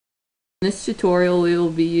In this tutorial we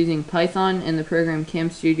will be using Python and the program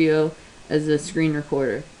CamStudio as a screen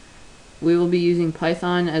recorder. We will be using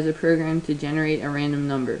Python as a program to generate a random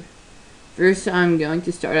number. First, I'm going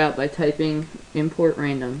to start out by typing import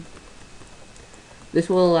random. This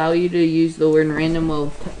will allow you to use the word random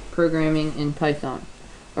while programming in Python.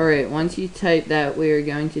 Alright, once you type that, we are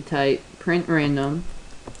going to type print random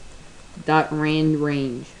dot rand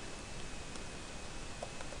range,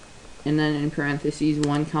 and then in parentheses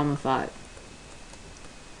 1, 5.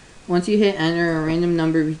 Once you hit enter, a random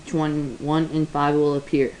number between 1 and 5 will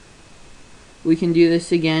appear. We can do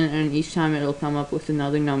this again, and each time it will come up with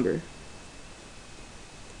another number.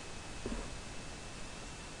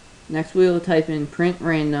 Next we will type in print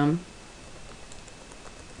random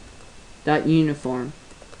dot uniform,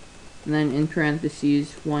 and then in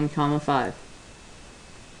parentheses 1, 5.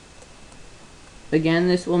 Again,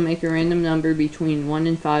 this will make a random number between 1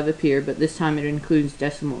 and 5 appear, but this time it includes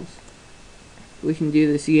decimals. We can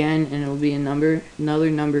do this again, and it will be another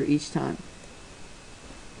number each time.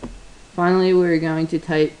 Finally, we're going to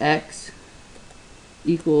type x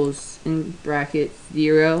equals, in brackets,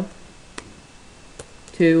 0,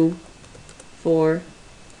 2, 4,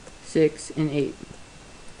 6, and 8.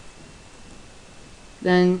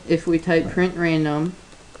 Then, if we type print random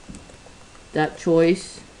dot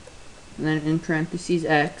choice, and then in parentheses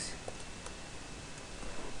x,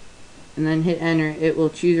 and then hit enter, it will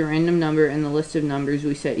choose a random number in the list of numbers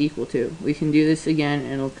we set equal to. We can do this again,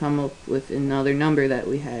 and it'll come up with another number that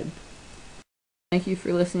we had. Thank you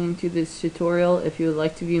for listening to this tutorial. If you would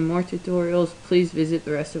like to view more tutorials, please visit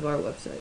the rest of our website.